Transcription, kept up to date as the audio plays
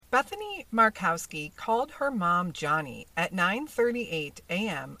Bethany Markowski called her mom Johnny at 9:38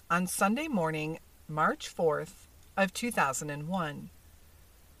 a.m. on Sunday morning, March 4th of 2001.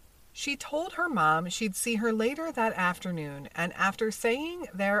 She told her mom she'd see her later that afternoon, and after saying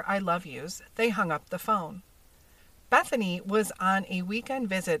their I love yous, they hung up the phone. Bethany was on a weekend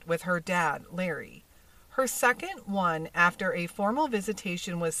visit with her dad, Larry. Her second one after a formal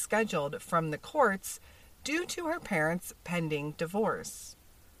visitation was scheduled from the courts due to her parents' pending divorce.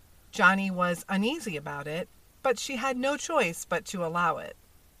 Johnny was uneasy about it, but she had no choice but to allow it.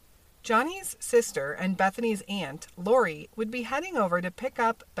 Johnny's sister and Bethany's aunt, Lori, would be heading over to pick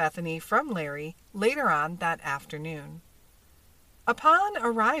up Bethany from Larry later on that afternoon. Upon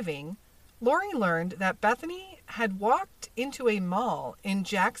arriving, Lori learned that Bethany had walked into a mall in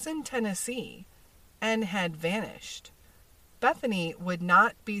Jackson, Tennessee, and had vanished. Bethany would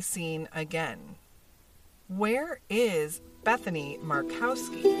not be seen again. Where is Bethany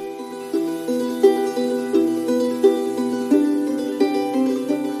Markowski?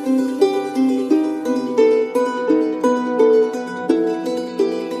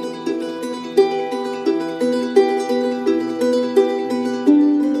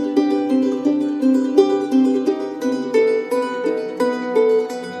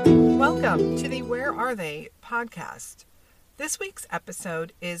 Welcome to the Where Are They podcast. This week's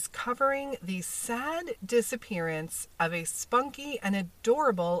episode is covering the sad disappearance of a spunky and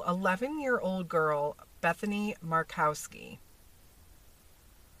adorable 11-year-old girl, Bethany Markowski.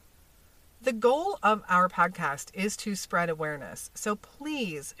 The goal of our podcast is to spread awareness, so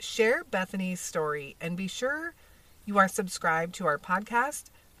please share Bethany's story and be sure you are subscribed to our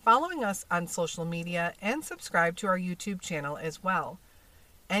podcast, following us on social media, and subscribe to our YouTube channel as well.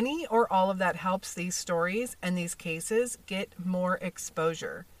 Any or all of that helps these stories and these cases get more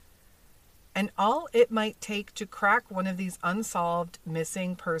exposure. And all it might take to crack one of these unsolved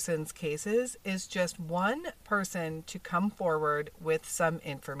missing persons cases is just one person to come forward with some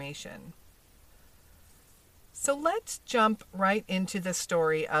information. So let's jump right into the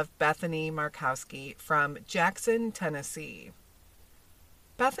story of Bethany Markowski from Jackson, Tennessee.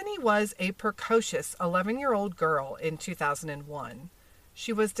 Bethany was a precocious 11-year-old girl in 2001.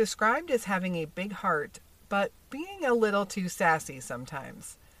 She was described as having a big heart, but being a little too sassy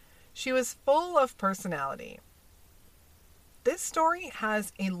sometimes. She was full of personality. This story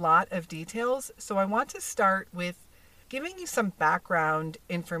has a lot of details, so I want to start with giving you some background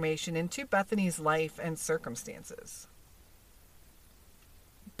information into Bethany's life and circumstances.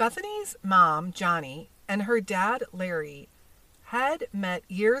 Bethany's mom, Johnny, and her dad, Larry, had met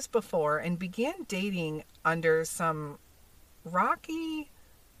years before and began dating under some rocky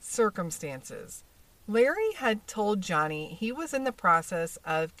circumstances. Larry had told Johnny he was in the process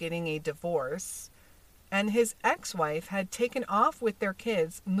of getting a divorce, and his ex-wife had taken off with their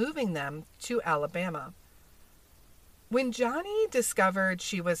kids, moving them to Alabama. When Johnny discovered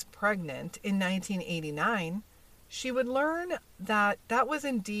she was pregnant in 1989, she would learn that that was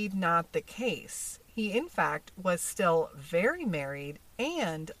indeed not the case. He, in fact, was still very married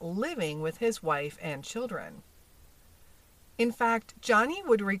and living with his wife and children. In fact, Johnny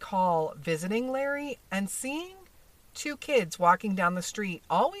would recall visiting Larry and seeing two kids walking down the street,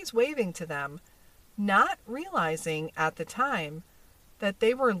 always waving to them, not realizing at the time that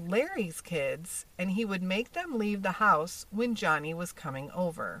they were Larry's kids, and he would make them leave the house when Johnny was coming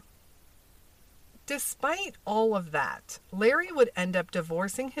over. Despite all of that, Larry would end up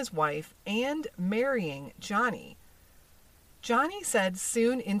divorcing his wife and marrying Johnny. Johnny said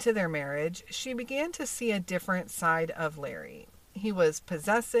soon into their marriage, she began to see a different side of Larry. He was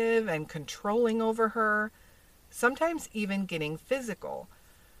possessive and controlling over her, sometimes even getting physical.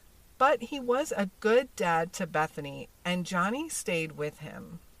 But he was a good dad to Bethany, and Johnny stayed with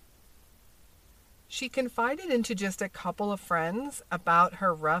him. She confided into just a couple of friends about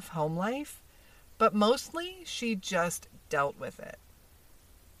her rough home life, but mostly she just dealt with it.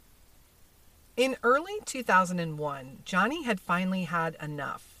 In early 2001, Johnny had finally had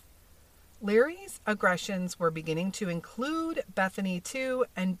enough. Larry's aggressions were beginning to include Bethany too,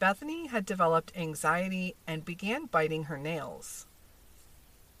 and Bethany had developed anxiety and began biting her nails.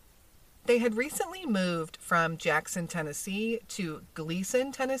 They had recently moved from Jackson, Tennessee to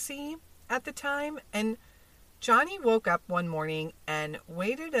Gleason, Tennessee at the time, and Johnny woke up one morning and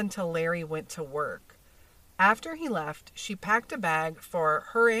waited until Larry went to work. After he left, she packed a bag for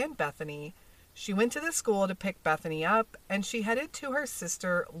her and Bethany. She went to the school to pick Bethany up, and she headed to her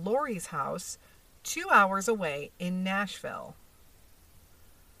sister Lori's house 2 hours away in Nashville.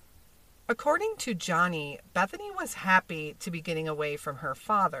 According to Johnny, Bethany was happy to be getting away from her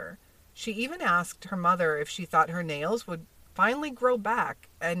father. She even asked her mother if she thought her nails would finally grow back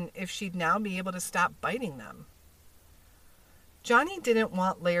and if she'd now be able to stop biting them. Johnny didn't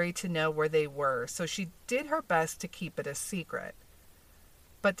want Larry to know where they were, so she did her best to keep it a secret.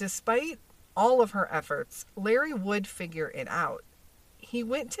 But despite all of her efforts, Larry would figure it out. He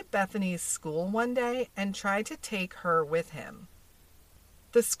went to Bethany's school one day and tried to take her with him.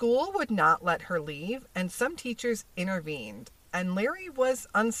 The school would not let her leave, and some teachers intervened, and Larry was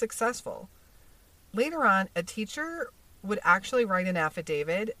unsuccessful. Later on, a teacher would actually write an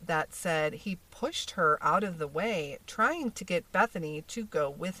affidavit that said he pushed her out of the way, trying to get Bethany to go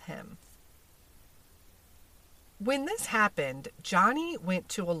with him. When this happened, Johnny went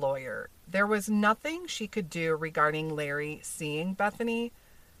to a lawyer. There was nothing she could do regarding Larry seeing Bethany,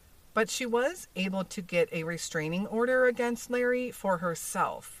 but she was able to get a restraining order against Larry for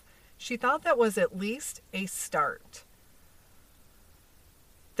herself. She thought that was at least a start.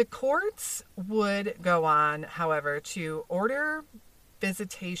 The courts would go on, however, to order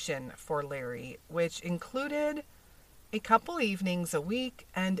visitation for Larry, which included a couple evenings a week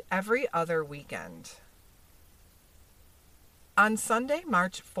and every other weekend. On Sunday,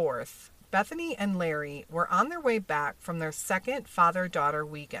 March 4th, Bethany and Larry were on their way back from their second father-daughter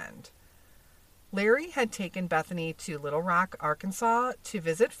weekend. Larry had taken Bethany to Little Rock, Arkansas to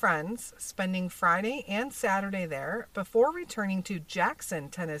visit friends, spending Friday and Saturday there before returning to Jackson,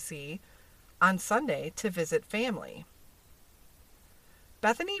 Tennessee on Sunday to visit family.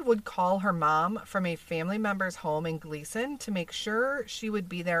 Bethany would call her mom from a family member's home in Gleason to make sure she would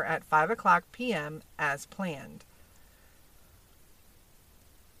be there at 5:00 p.m. as planned.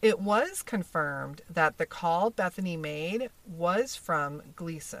 It was confirmed that the call Bethany made was from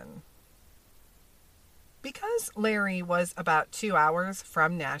Gleason. Because Larry was about 2 hours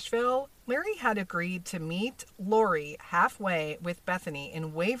from Nashville, Larry had agreed to meet Lori halfway with Bethany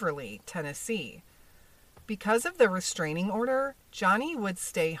in Waverly, Tennessee. Because of the restraining order, Johnny would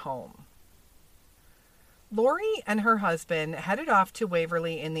stay home. Lori and her husband headed off to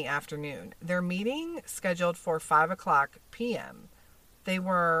Waverly in the afternoon, their meeting scheduled for 5:00 p.m. They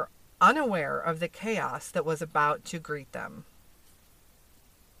were unaware of the chaos that was about to greet them.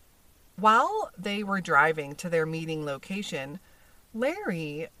 While they were driving to their meeting location,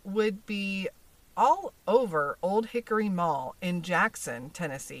 Larry would be all over Old Hickory Mall in Jackson,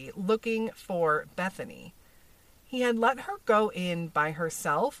 Tennessee, looking for Bethany. He had let her go in by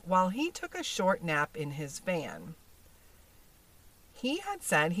herself while he took a short nap in his van. He had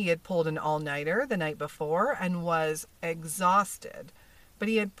said he had pulled an all-nighter the night before and was exhausted, but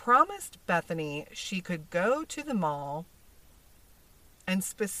he had promised Bethany she could go to the mall, and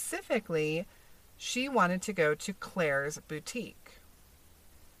specifically, she wanted to go to Claire's boutique.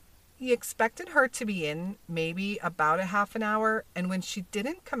 He expected her to be in maybe about a half an hour, and when she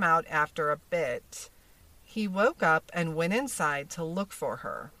didn't come out after a bit, he woke up and went inside to look for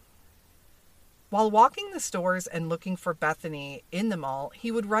her. While walking the stores and looking for Bethany in the mall,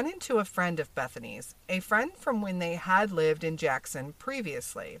 he would run into a friend of Bethany's, a friend from when they had lived in Jackson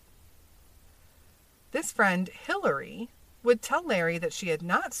previously. This friend, Hillary, would tell Larry that she had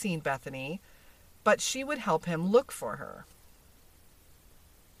not seen Bethany, but she would help him look for her.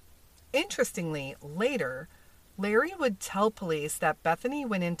 Interestingly, later, Larry would tell police that Bethany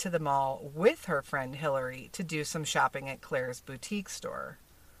went into the mall with her friend Hillary to do some shopping at Claire's boutique store.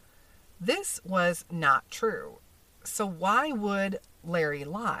 This was not true. So why would Larry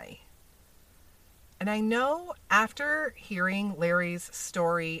lie? And I know after hearing Larry's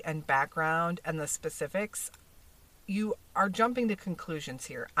story and background and the specifics, you are jumping to conclusions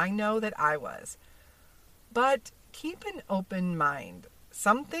here. I know that I was. But keep an open mind.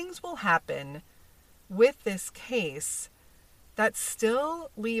 Some things will happen with this case that still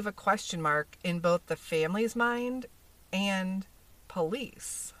leave a question mark in both the family's mind and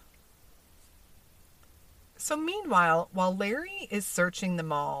police. So meanwhile, while Larry is searching the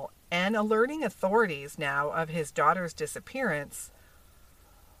mall and alerting authorities now of his daughter's disappearance,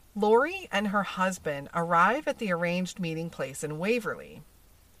 Lori and her husband arrive at the arranged meeting place in Waverly.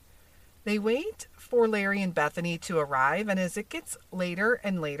 They wait for Larry and Bethany to arrive, and as it gets later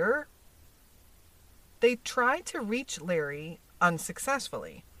and later, they try to reach Larry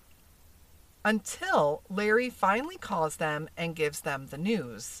unsuccessfully, until Larry finally calls them and gives them the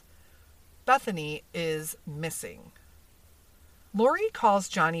news. Bethany is missing. Lori calls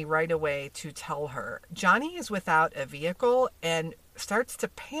Johnny right away to tell her. Johnny is without a vehicle and starts to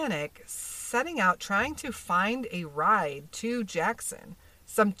panic, setting out trying to find a ride to Jackson,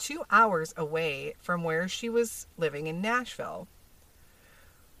 some 2 hours away from where she was living in Nashville.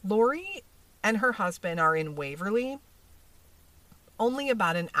 Lori and her husband are in Waverly, only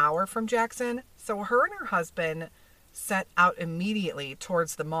about an hour from Jackson, so her and her husband set out immediately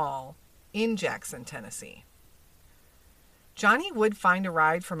towards the mall in Jackson, Tennessee. Johnny would find a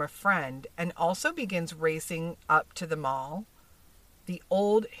ride from a friend and also begins racing up to the mall, the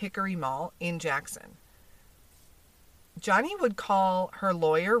Old Hickory Mall in Jackson. Johnny would call her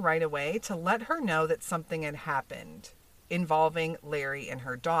lawyer right away to let her know that something had happened involving Larry and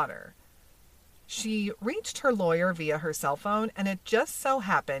her daughter. She reached her lawyer via her cell phone, and it just so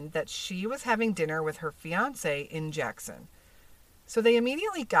happened that she was having dinner with her fiance in Jackson. So they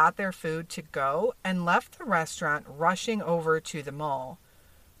immediately got their food to go and left the restaurant, rushing over to the mall.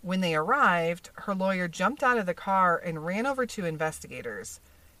 When they arrived, her lawyer jumped out of the car and ran over to investigators.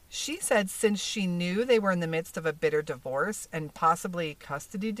 She said since she knew they were in the midst of a bitter divorce and possibly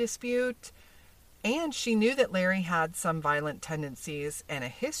custody dispute, and she knew that Larry had some violent tendencies and a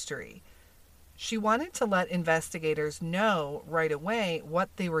history, she wanted to let investigators know right away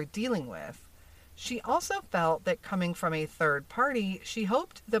what they were dealing with. She also felt that coming from a third party, she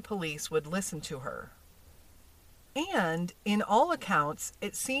hoped the police would listen to her. And in all accounts,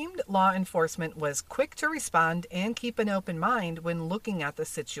 it seemed law enforcement was quick to respond and keep an open mind when looking at the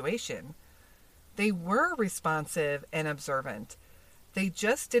situation. They were responsive and observant. They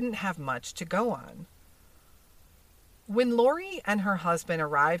just didn't have much to go on. When Lori and her husband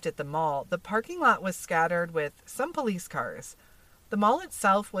arrived at the mall, the parking lot was scattered with some police cars. The mall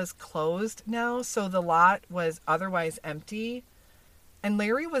itself was closed now, so the lot was otherwise empty, and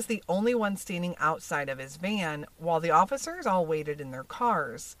Larry was the only one standing outside of his van while the officers all waited in their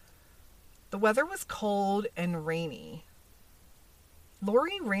cars. The weather was cold and rainy.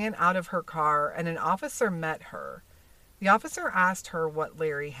 Lori ran out of her car and an officer met her. The officer asked her what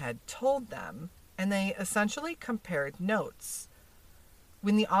Larry had told them, and they essentially compared notes.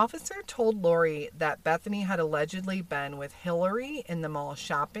 When the officer told Lori that Bethany had allegedly been with Hillary in the mall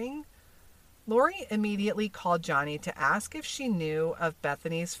shopping, Lori immediately called Johnny to ask if she knew of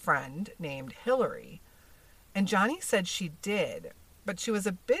Bethany's friend named Hillary. And Johnny said she did, but she was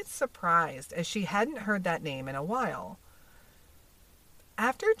a bit surprised as she hadn't heard that name in a while.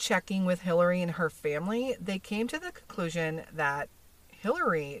 After checking with Hillary and her family, they came to the conclusion that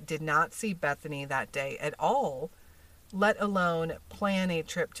Hillary did not see Bethany that day at all, let alone plan a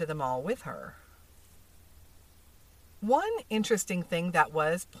trip to the mall with her. One interesting thing that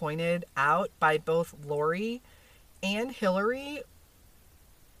was pointed out by both Lori and Hillary,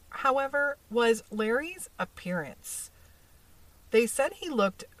 however, was Larry's appearance. They said he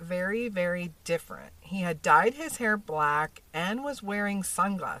looked very, very different. He had dyed his hair black and was wearing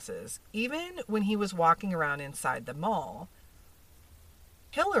sunglasses, even when he was walking around inside the mall.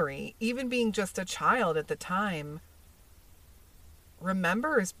 Hillary, even being just a child at the time,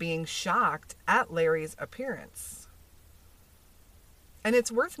 remembers being shocked at Larry's appearance. And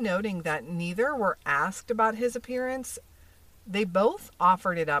it's worth noting that neither were asked about his appearance. They both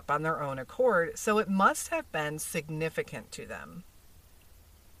offered it up on their own accord, so it must have been significant to them.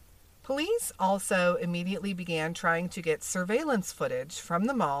 Police also immediately began trying to get surveillance footage from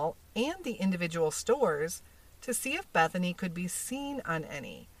the mall and the individual stores to see if Bethany could be seen on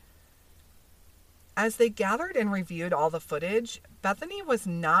any. As they gathered and reviewed all the footage, Bethany was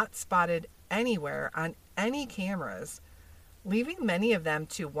not spotted anywhere on any cameras, leaving many of them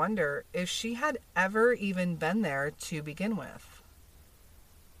to wonder if she had ever even been there to begin with.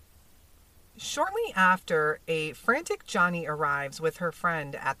 Shortly after, a frantic Johnny arrives with her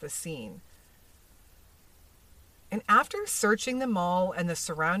friend at the scene. And after searching the mall and the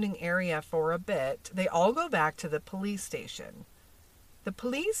surrounding area for a bit, they all go back to the police station. The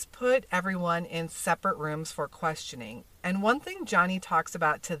police put everyone in separate rooms for questioning, and one thing Johnny talks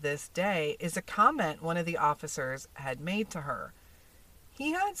about to this day is a comment one of the officers had made to her.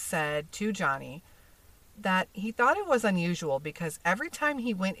 He had said to Johnny that he thought it was unusual because every time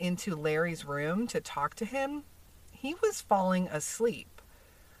he went into Larry's room to talk to him, he was falling asleep,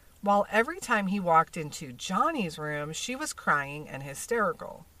 while every time he walked into Johnny's room, she was crying and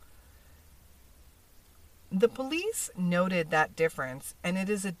hysterical. The police noted that difference, and it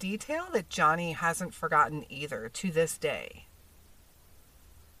is a detail that Johnny hasn't forgotten either to this day.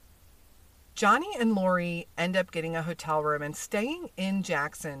 Johnny and Lori end up getting a hotel room and staying in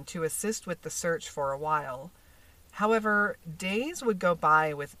Jackson to assist with the search for a while. However, days would go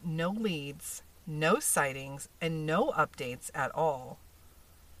by with no leads, no sightings, and no updates at all.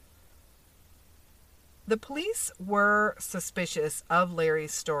 The police were suspicious of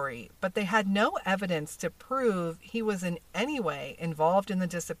Larry's story, but they had no evidence to prove he was in any way involved in the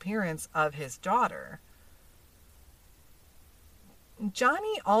disappearance of his daughter.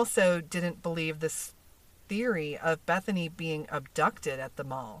 Johnny also didn't believe this theory of Bethany being abducted at the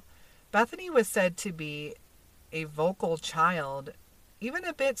mall. Bethany was said to be a vocal child, even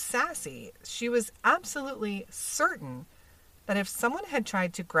a bit sassy. She was absolutely certain that if someone had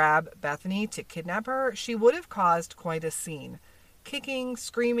tried to grab Bethany to kidnap her, she would have caused quite a scene, kicking,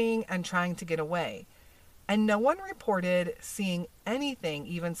 screaming, and trying to get away. And no one reported seeing anything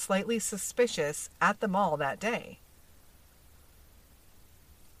even slightly suspicious at the mall that day.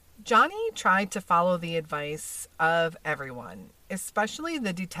 Johnny tried to follow the advice of everyone, especially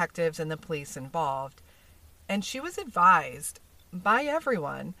the detectives and the police involved, and she was advised by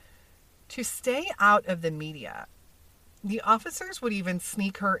everyone to stay out of the media. The officers would even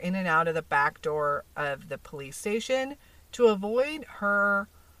sneak her in and out of the back door of the police station to avoid her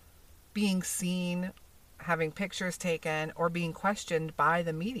being seen, having pictures taken, or being questioned by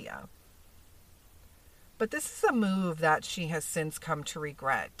the media. But this is a move that she has since come to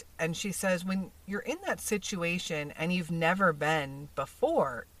regret. And she says when you're in that situation and you've never been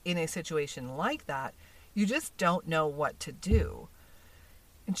before in a situation like that, you just don't know what to do.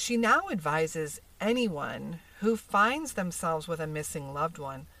 And she now advises anyone who finds themselves with a missing loved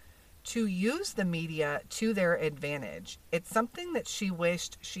one to use the media to their advantage. It's something that she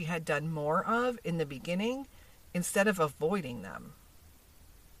wished she had done more of in the beginning instead of avoiding them.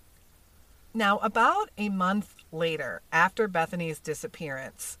 Now, about a month later, after Bethany's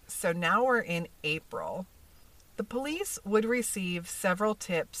disappearance, so now we're in April, the police would receive several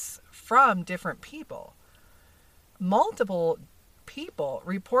tips from different people. Multiple people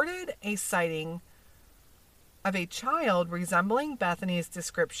reported a sighting of a child resembling Bethany's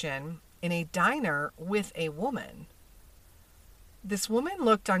description in a diner with a woman. This woman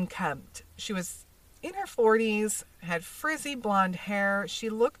looked unkempt. She was in her 40s, had frizzy blonde hair. She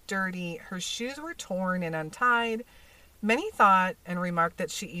looked dirty. Her shoes were torn and untied. Many thought and remarked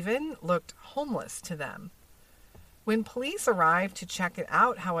that she even looked homeless to them. When police arrived to check it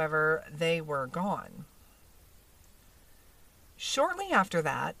out, however, they were gone. Shortly after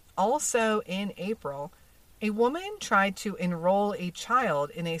that, also in April, a woman tried to enroll a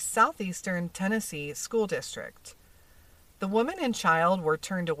child in a southeastern Tennessee school district. The woman and child were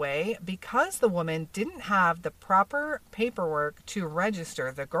turned away because the woman didn't have the proper paperwork to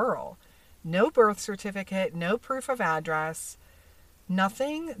register the girl. No birth certificate, no proof of address,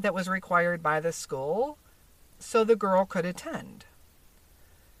 nothing that was required by the school, so the girl could attend.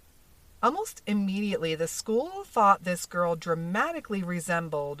 Almost immediately, the school thought this girl dramatically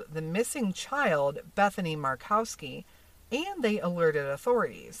resembled the missing child, Bethany Markowski, and they alerted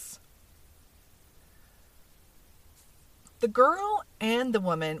authorities. The girl and the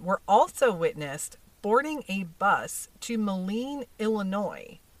woman were also witnessed boarding a bus to Moline,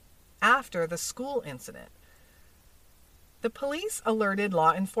 Illinois, after the school incident. The police alerted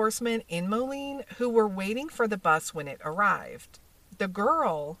law enforcement in Moline, who were waiting for the bus when it arrived. The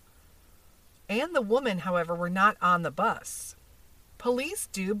girl and the woman, however, were not on the bus. Police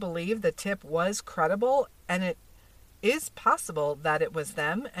do believe the tip was credible, and it is possible that it was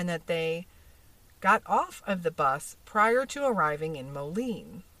them and that they got off of the bus prior to arriving in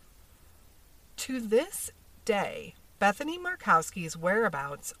Moline. To this day, Bethany Markowski's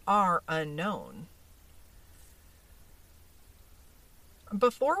whereabouts are unknown.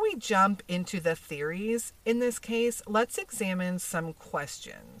 Before we jump into the theories in this case, let's examine some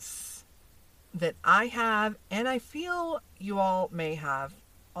questions that I have, and I feel you all may have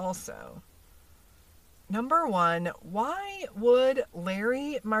also. Number one, why would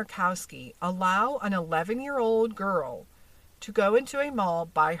Larry Markowski allow an 11-year-old girl to go into a mall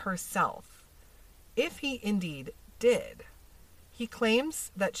by herself, if he indeed did? He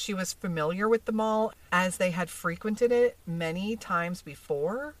claims that she was familiar with the mall as they had frequented it many times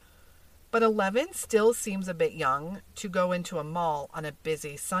before, but 11 still seems a bit young to go into a mall on a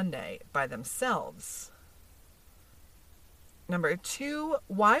busy Sunday by themselves. Number two,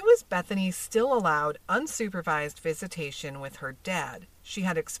 why was Bethany still allowed unsupervised visitation with her dad? She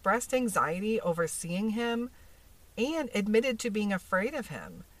had expressed anxiety over seeing him and admitted to being afraid of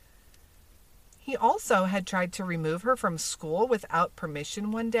him. He also had tried to remove her from school without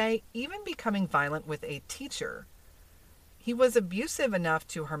permission one day, even becoming violent with a teacher. He was abusive enough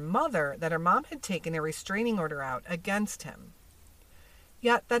to her mother that her mom had taken a restraining order out against him.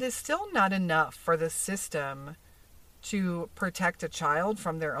 Yet that is still not enough for the system to protect a child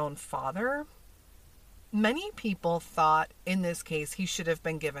from their own father. Many people thought in this case he should have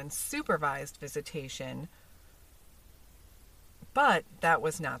been given supervised visitation, but that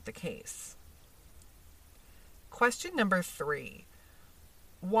was not the case. Question number 3.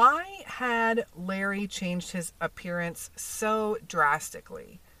 Why had Larry changed his appearance so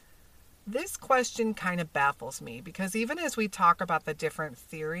drastically? This question kind of baffles me because even as we talk about the different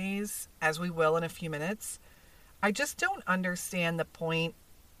theories, as we will in a few minutes, I just don't understand the point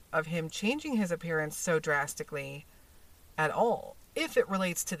of him changing his appearance so drastically at all, if it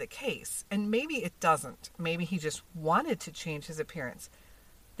relates to the case. And maybe it doesn't. Maybe he just wanted to change his appearance.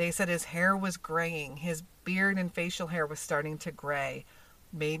 They said his hair was graying, his beard and facial hair was starting to gray.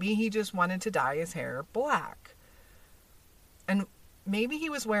 Maybe he just wanted to dye his hair black. And maybe he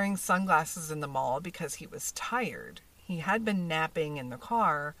was wearing sunglasses in the mall because he was tired. He had been napping in the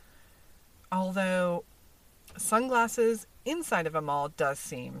car, although sunglasses inside of a mall does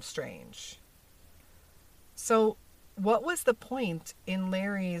seem strange. So, what was the point in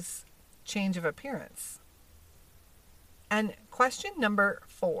Larry's change of appearance? And question number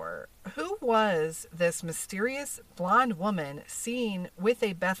 4, who was this mysterious blonde woman seen with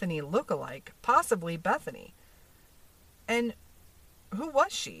a Bethany lookalike, possibly Bethany? And who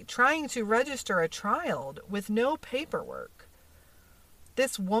was she, trying to register a child with no paperwork?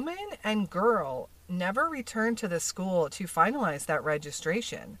 This woman and girl never returned to the school to finalize that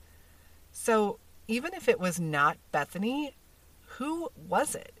registration. So even if it was not Bethany, who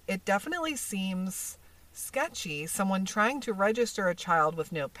was it? It definitely seems sketchy, someone trying to register a child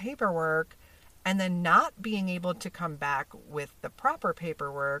with no paperwork and then not being able to come back with the proper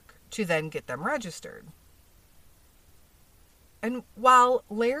paperwork to then get them registered. And while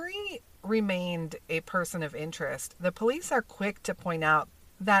Larry remained a person of interest, the police are quick to point out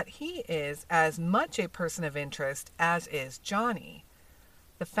that he is as much a person of interest as is Johnny.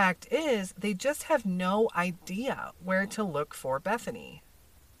 The fact is, they just have no idea where to look for Bethany.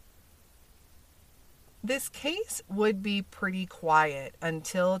 This case would be pretty quiet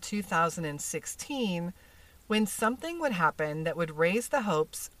until 2016, when something would happen that would raise the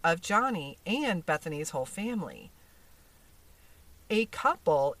hopes of Johnny and Bethany's whole family. A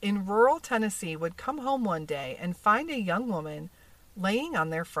couple in rural Tennessee would come home one day and find a young woman laying on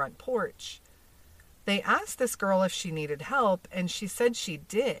their front porch. They asked this girl if she needed help, and she said she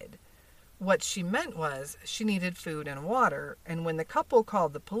did. What she meant was she needed food and water, and when the couple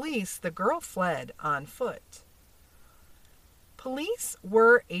called the police, the girl fled on foot. Police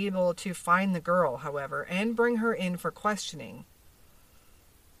were able to find the girl, however, and bring her in for questioning.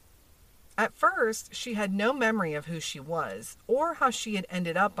 At first, she had no memory of who she was or how she had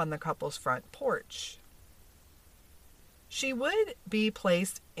ended up on the couple's front porch. She would be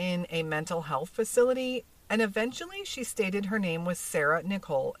placed in a mental health facility, and eventually she stated her name was Sarah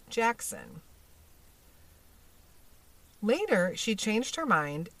Nicole Jackson. Later, she changed her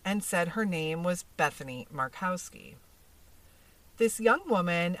mind and said her name was Bethany Markowski. This young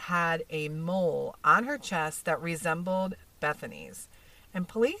woman had a mole on her chest that resembled Bethany's, and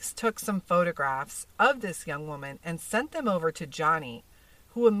police took some photographs of this young woman and sent them over to Johnny,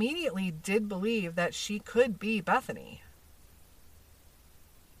 who immediately did believe that she could be Bethany.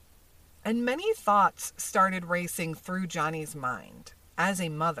 And many thoughts started racing through Johnny's mind as a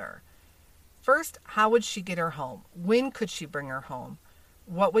mother. First, how would she get her home? When could she bring her home?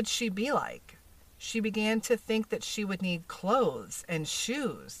 What would she be like? She began to think that she would need clothes and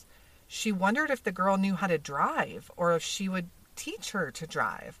shoes. She wondered if the girl knew how to drive or if she would teach her to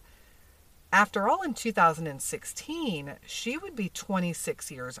drive. After all, in 2016, she would be 26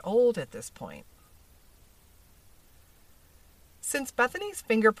 years old at this point. Since Bethany's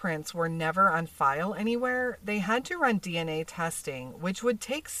fingerprints were never on file anywhere, they had to run DNA testing, which would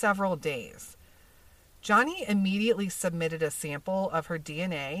take several days. Johnny immediately submitted a sample of her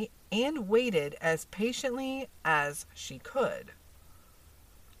DNA and waited as patiently as she could.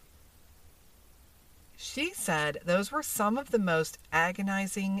 She said those were some of the most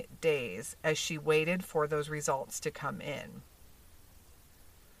agonizing days as she waited for those results to come in.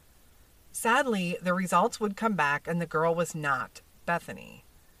 Sadly, the results would come back and the girl was not Bethany.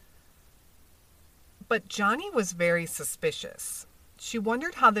 But Johnny was very suspicious. She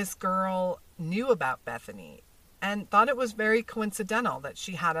wondered how this girl knew about Bethany and thought it was very coincidental that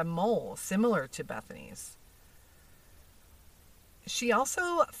she had a mole similar to Bethany's. She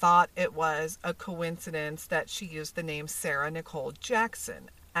also thought it was a coincidence that she used the name Sarah Nicole Jackson,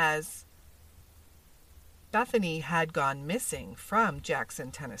 as Bethany had gone missing from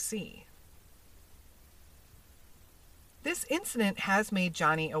Jackson, Tennessee. This incident has made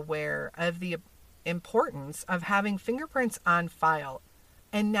Johnny aware of the importance of having fingerprints on file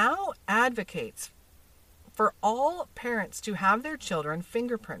and now advocates for all parents to have their children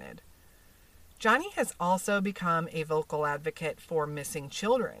fingerprinted. Johnny has also become a vocal advocate for missing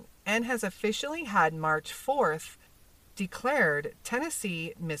children and has officially had March 4th declared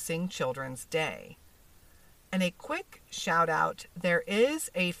Tennessee Missing Children's Day. And a quick shout out, there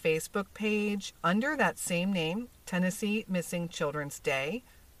is a Facebook page under that same name, Tennessee Missing Children's Day.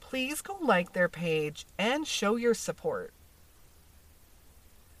 please go like their page and show your support.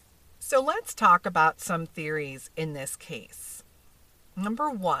 So let's talk about some theories in this case. Number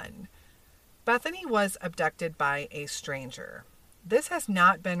 1, Bethany was abducted by a stranger. This has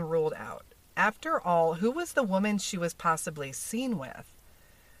not been ruled out. After all, who was the woman she was possibly seen with?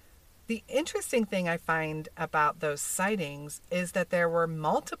 The interesting thing I find about those sightings is that there were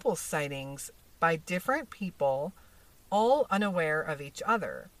multiple sightings by different people, all unaware of each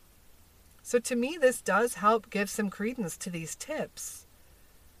other. So to me, this does help give some credence to these tips.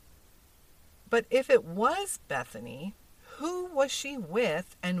 But if it was Bethany, who was she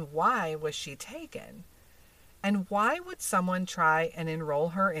with and why was she taken? And why would someone try and enroll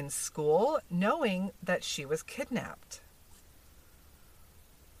her in school knowing that she was kidnapped?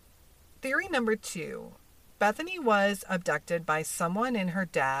 Theory number 2, Bethany was abducted by someone in her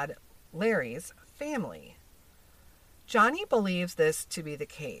dad, Larry's, family. Johnny believes this to be the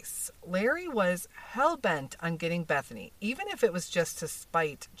case. Larry was hell-bent on getting Bethany, even if it was just to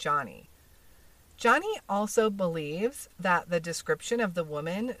spite Johnny. Johnny also believes that the description of the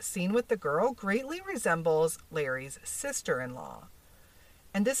woman seen with the girl greatly resembles Larry's sister-in-law.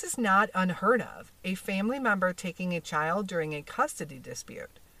 And this is not unheard of, a family member taking a child during a custody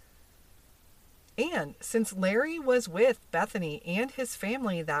dispute. And since Larry was with Bethany and his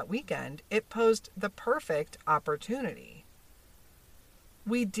family that weekend, it posed the perfect opportunity.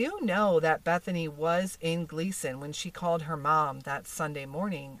 We do know that Bethany was in Gleason when she called her mom that Sunday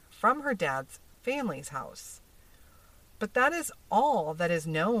morning from her dad's family's house. But that is all that is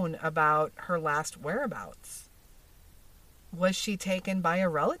known about her last whereabouts. Was she taken by a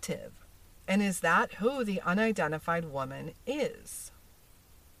relative? And is that who the unidentified woman is?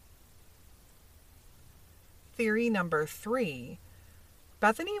 Theory number 3,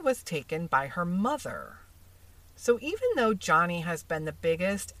 Bethany was taken by her mother. So even though Johnny has been the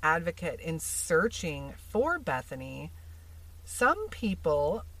biggest advocate in searching for Bethany, some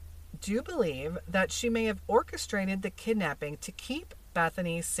people do believe that she may have orchestrated the kidnapping to keep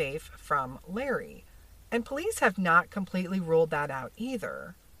Bethany safe from Larry. And police have not completely ruled that out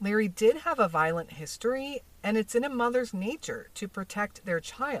either. Larry did have a violent history, and it's in a mother's nature to protect their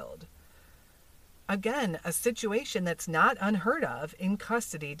child. Again, a situation that's not unheard of in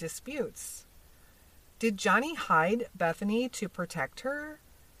custody disputes. Did Johnny hide Bethany to protect her?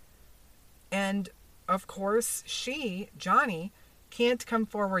 And, of course, Johnny, can't come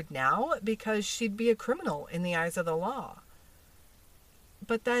forward now because she'd be a criminal in the eyes of the law.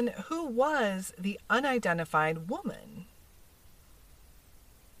 But then who was the unidentified woman?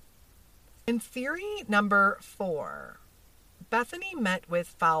 In theory number 4, Bethany met with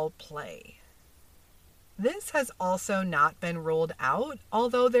foul play. This has also not been ruled out,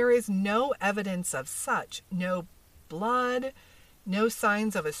 although there is no evidence of such. No blood, no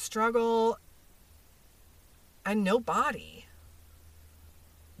signs of a struggle, and no body.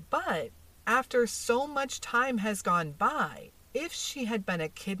 But after so much time has gone by, if she had been a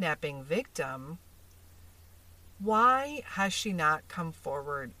kidnapping victim, why has she not come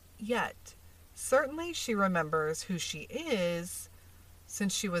forward yet? Certainly she remembers who she is,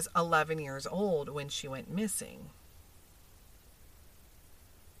 since she was 11 years old when she went missing.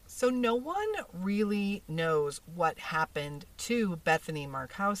 So no one really knows what happened to Bethany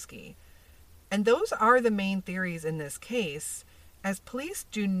Markowski. And those are the main theories in this case, as police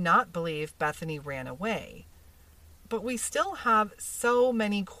do not believe Bethany ran away. But we still have so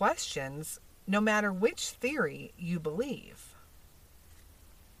many questions, no matter which theory you believe.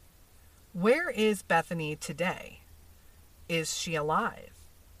 Where is Bethany today? Is she alive?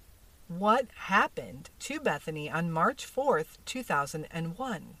 What happened to Bethany on March 4th,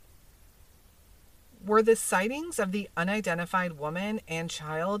 2001? Were the sightings of the unidentified woman and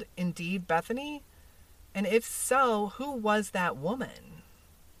child indeed Bethany? And if so, who was that woman?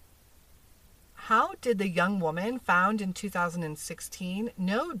 How did the young woman found in 2016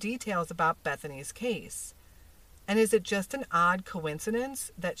 know details about Bethany's case? And is it just an odd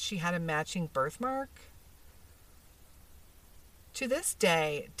coincidence that she had a matching birthmark? To this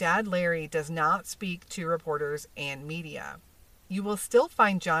day, Dad Larry does not speak to reporters and media. You will still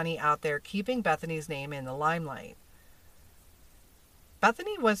find Johnny out there keeping Bethany's name in the limelight.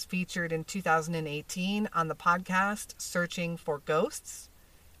 Bethany was featured in 2018 on the podcast Searching for Ghosts.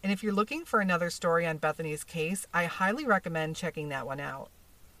 And if you're looking for another story on Bethany's case, I highly recommend checking that one out.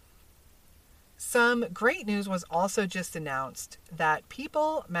 Some great news was also just announced that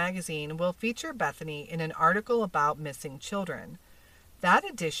People magazine will feature Bethany in an article about missing children. That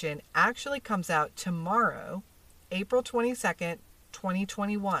edition actually comes out tomorrow, April 22nd,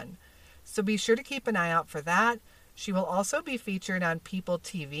 2021. So be sure to keep an eye out for that. She will also be featured on People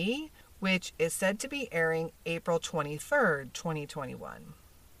TV, which is said to be airing April 23rd, 2021.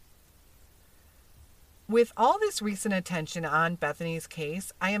 With all this recent attention on Bethany's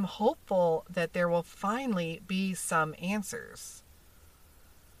case, I am hopeful that there will finally be some answers.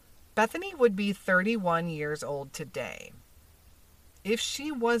 Bethany would be 31 years old today. If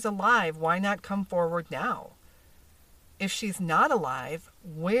she was alive, why not come forward now? If she's not alive,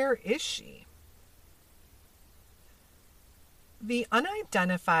 where is she? The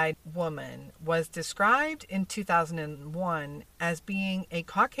unidentified woman was described in 2001 as being a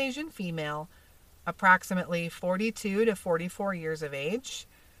Caucasian female, approximately 42 to 44 years of age,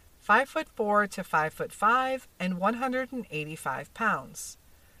 5'4" to 5'5", and 185 pounds.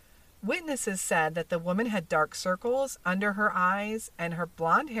 Witnesses said that the woman had dark circles under her eyes and her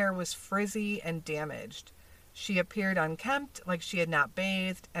blonde hair was frizzy and damaged. She appeared unkempt, like she had not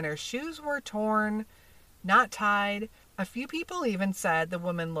bathed, and her shoes were torn, not tied. A few people even said the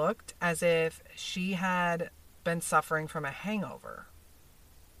woman looked as if she had been suffering from a hangover.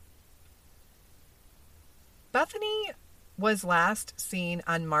 Bethany was last seen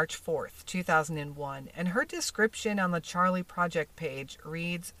on March 4th, 2001, and her description on the Charlie Project page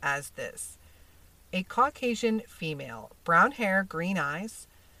reads as this: a Caucasian female, brown hair, green eyes.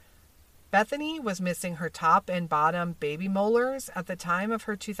 Bethany was missing her top and bottom baby molars at the time of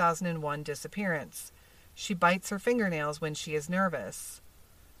her 2001 disappearance. She bites her fingernails when she is nervous.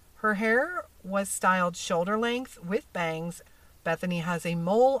 Her hair was styled shoulder length with bangs. Bethany has a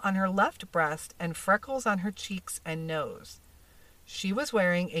mole on her left breast and freckles on her cheeks and nose. She was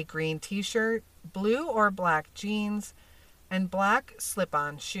wearing a green t-shirt, blue or black jeans, and black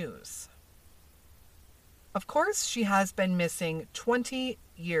slip-on shoes. Of course, she has been missing 20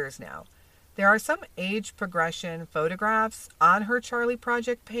 years now. There are some age progression photographs on her Charlie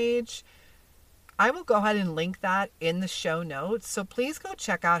Project page. I will go ahead and link that in the show notes, so please go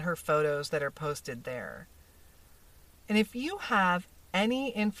check out her photos that are posted there. And if you have any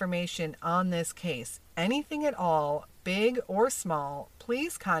information on this case, anything at all, big or small,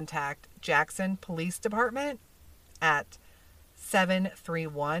 please contact Jackson Police Department at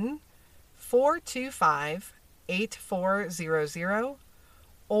 731-425-8400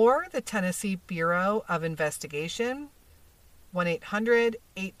 or the Tennessee Bureau of Investigation,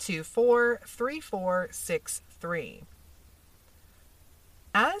 1-800-824-3463.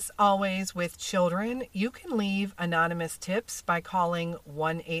 As always with children, you can leave anonymous tips by calling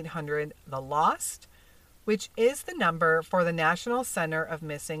 1-800-THE-LOST, which is the number for the National Center of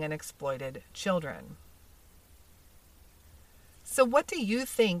Missing and Exploited Children. So what do you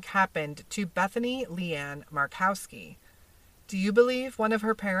think happened to Bethany Leanne Markowski? Do you believe one of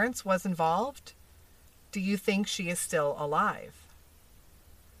her parents was involved? Do you think she is still alive?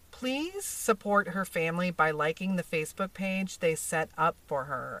 Please support her family by liking the Facebook page they set up for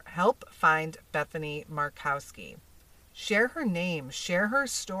her. Help find Bethany Markowski. Share her name, share her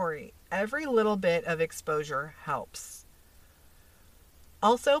story. Every little bit of exposure helps.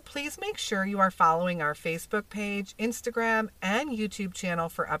 Also, please make sure you are following our Facebook page, Instagram, and YouTube channel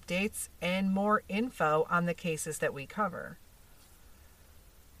for updates and more info on the cases that we cover.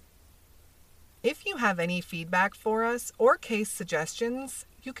 If you have any feedback for us or case suggestions,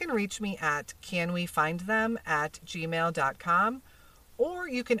 you can reach me at canwefindthem@gmail.com, or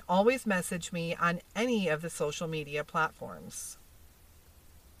you can always message me on any of the social media platforms.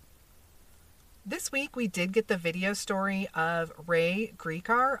 This week we did get the video story of Ray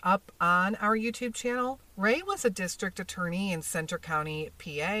Greekar up on our YouTube channel. Ray was a district attorney in Centre County,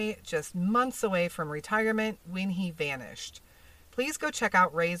 PA, just months away from retirement when he vanished. Please go check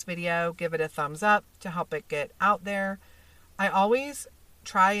out Ray's video, give it a thumbs up to help it get out there. I always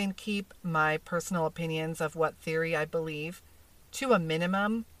try and keep my personal opinions of what theory I believe to a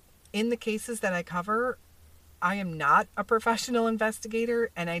minimum. In the cases that I cover, I am not a professional investigator,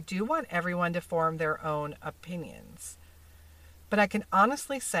 and I do want everyone to form their own opinions. But I can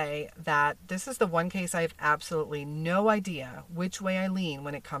honestly say that this is the one case I have absolutely no idea which way I lean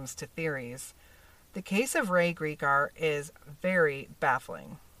when it comes to theories. The case of Ray Greekar is very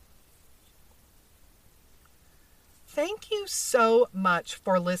baffling. Thank you so much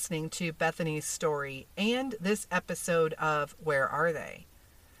for listening to Bethany's story and this episode of Where Are They?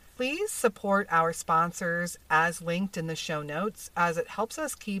 Please support our sponsors as linked in the show notes, as it helps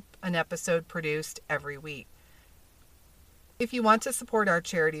us keep an episode produced every week. If you want to support our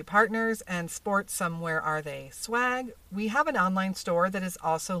charity partners and sport some Where Are They swag, we have an online store that is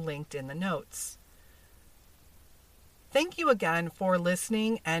also linked in the notes. Thank you again for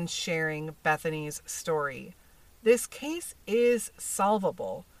listening and sharing Bethany's story. This case is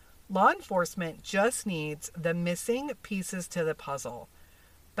solvable. Law enforcement just needs the missing pieces to the puzzle.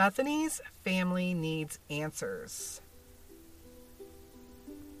 Bethany's family needs answers.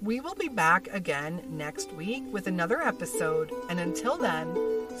 We will be back again next week with another episode, and until then,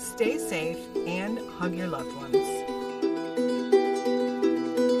 stay safe and hug your loved ones.